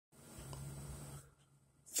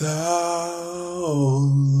Thou,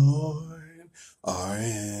 Lord, art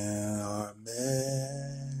in our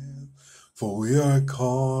midst, for we are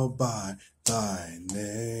called by thy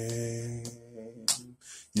name.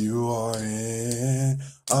 You are in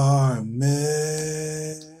our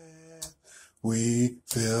midst. We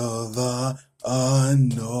feel the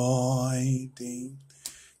anointing.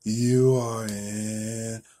 You are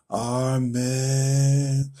in our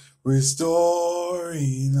midst,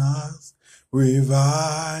 restoring us,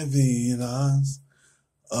 reviving us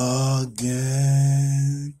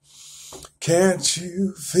again. Can't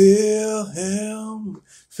you feel him?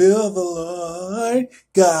 Feel the Lord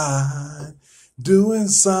God doing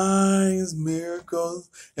signs, miracles,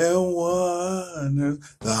 and wonders.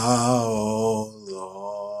 Thou,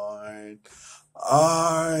 Lord,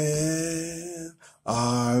 art in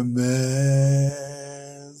our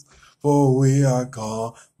midst, for we are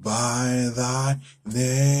called by thy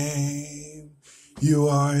name. You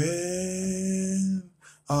are in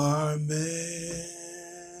our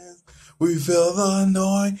midst. We feel the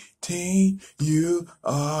anointing. You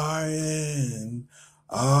are in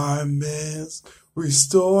our midst,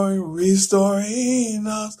 restoring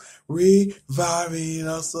us, reviving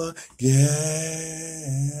us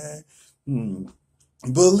again.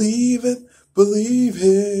 Believe it, believe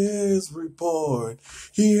his report.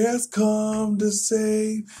 He has come to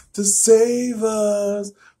save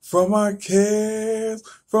us from our cares,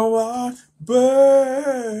 from our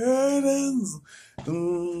burdens.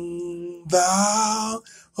 Thou,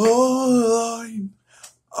 oh Lord,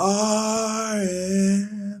 art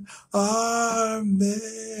in our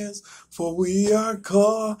midst, for we are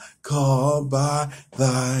called by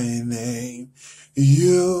thy name.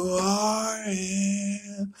 You are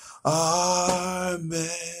in our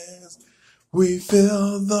midst. We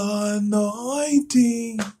feel the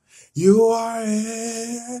anointing. You are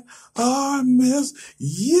in our midst.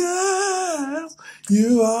 Yes,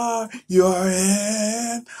 you are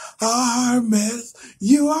in our midst.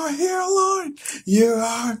 You are here, Lord. You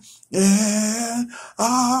are in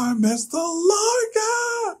our midst, the Lord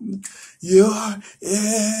God. You are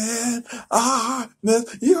in our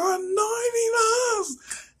midst. You're anointing us.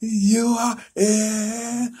 You are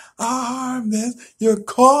in our midst. You're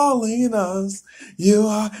calling us. You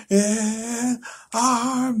are in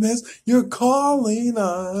our midst. You're calling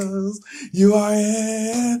us. You are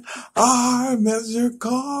in our midst. You're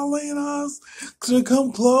calling us to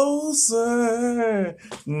come closer.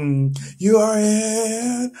 You are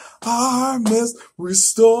in our midst,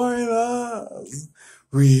 restoring us.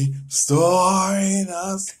 Restoring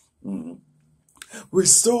us.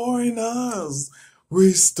 Restoring us.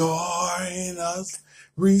 Restoring us,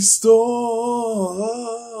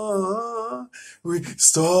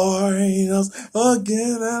 restoring us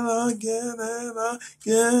again and again and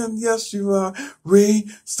again. Yes, you are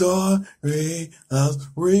restoring us,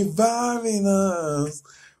 reviving us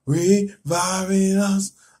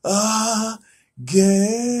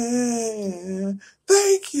again.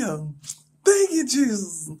 Thank you,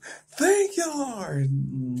 Jesus. Thank you, Lord.